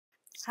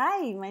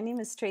Hi, my name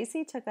is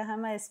Tracey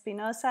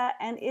Tokuhama-Espinosa,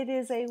 and it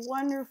is a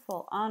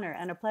wonderful honor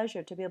and a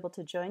pleasure to be able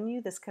to join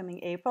you this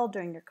coming April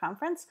during your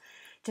conference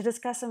to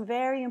discuss some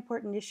very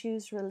important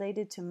issues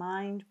related to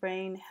mind,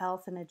 brain,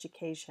 health, and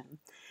education.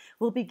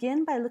 We'll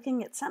begin by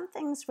looking at some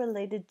things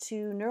related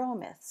to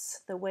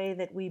neuromyths, the way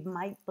that we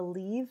might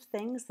believe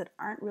things that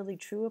aren't really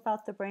true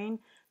about the brain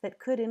that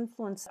could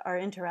influence our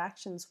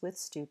interactions with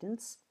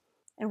students.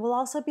 And we'll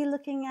also be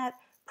looking at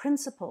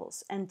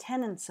principles and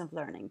tenets of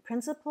learning.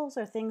 Principles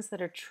are things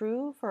that are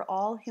true for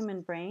all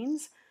human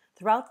brains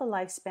throughout the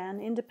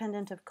lifespan,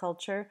 independent of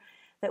culture,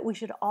 that we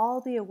should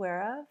all be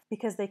aware of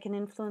because they can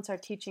influence our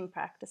teaching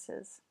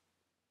practices.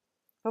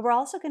 But we're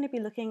also going to be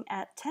looking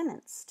at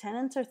tenets.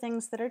 Tenets are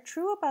things that are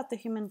true about the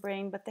human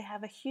brain, but they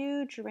have a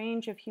huge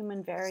range of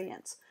human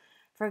variants.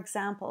 For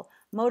example,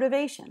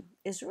 motivation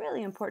is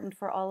really important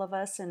for all of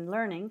us in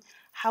learning.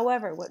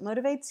 However, what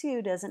motivates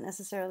you doesn't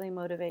necessarily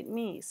motivate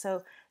me.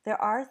 So there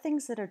are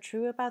things that are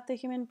true about the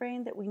human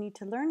brain that we need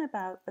to learn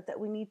about, but that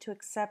we need to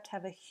accept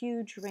have a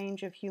huge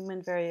range of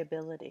human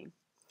variability.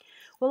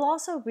 We'll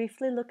also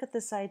briefly look at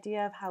this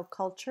idea of how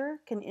culture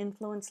can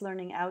influence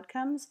learning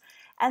outcomes,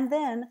 and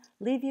then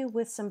leave you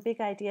with some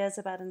big ideas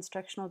about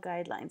instructional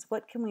guidelines.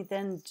 What can we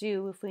then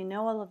do if we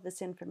know all of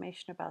this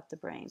information about the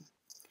brain?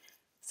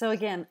 So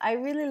again, I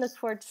really look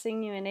forward to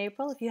seeing you in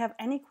April. If you have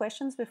any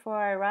questions before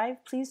I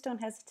arrive, please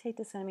don't hesitate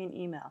to send me an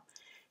email.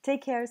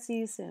 Take care. See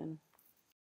you soon.